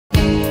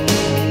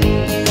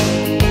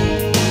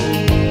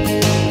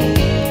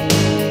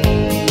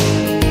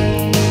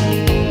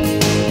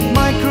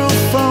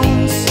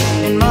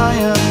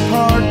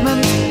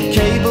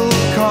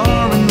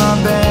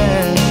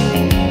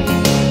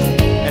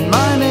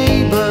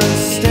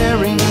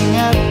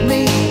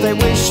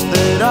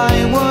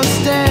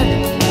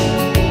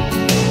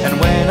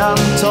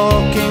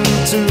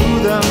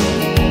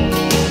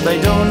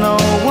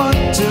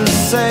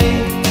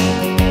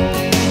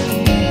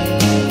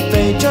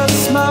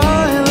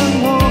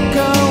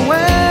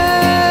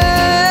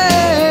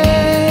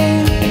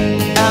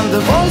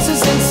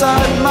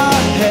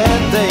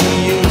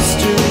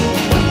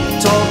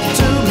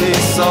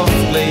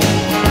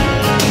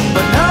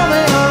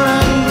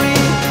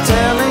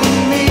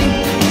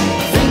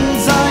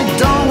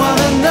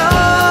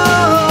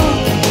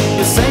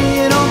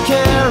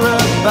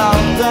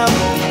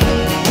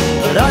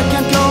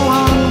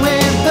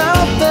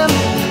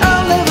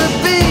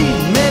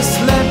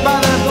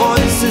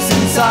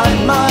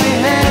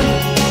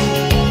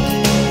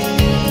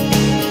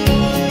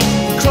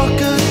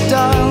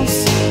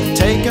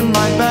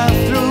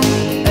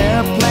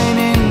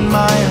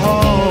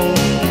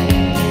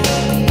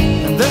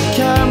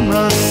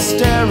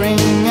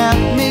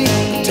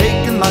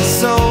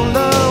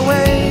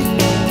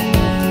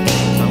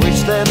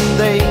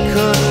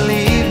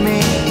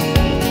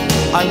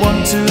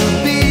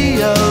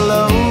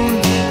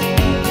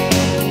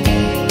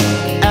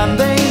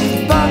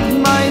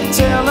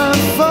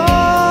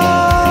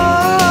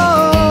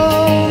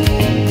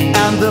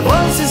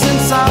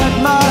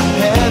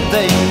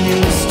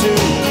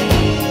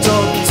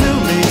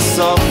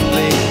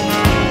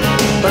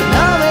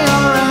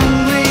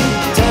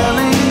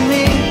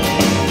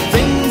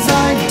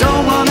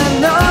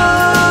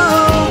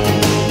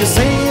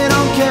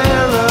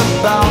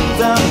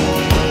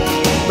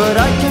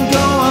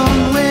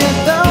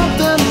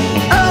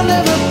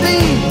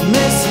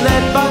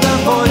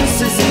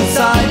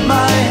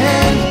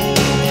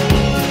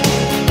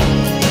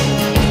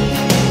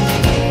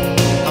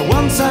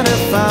once had a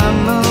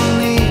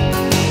family.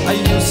 I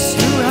used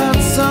to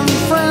have some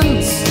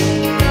friends,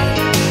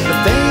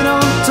 but they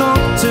don't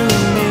talk to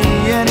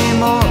me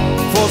anymore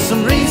for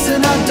some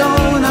reason I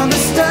don't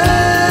understand.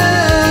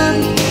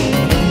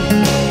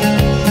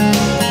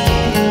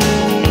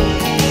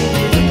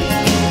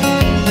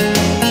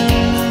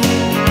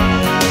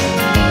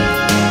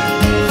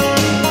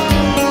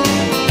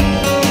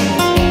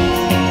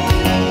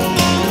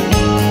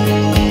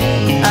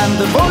 And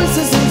the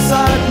voices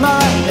inside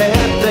my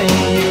head, they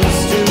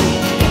used to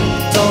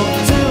talk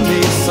to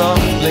me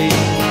softly,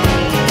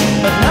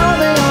 but now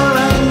they are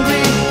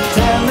angry,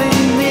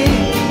 telling me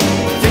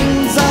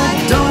things I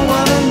don't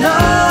wanna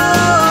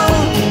know.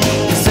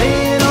 They say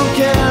you don't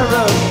care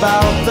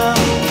about them,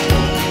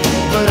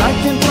 but I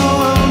can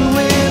throw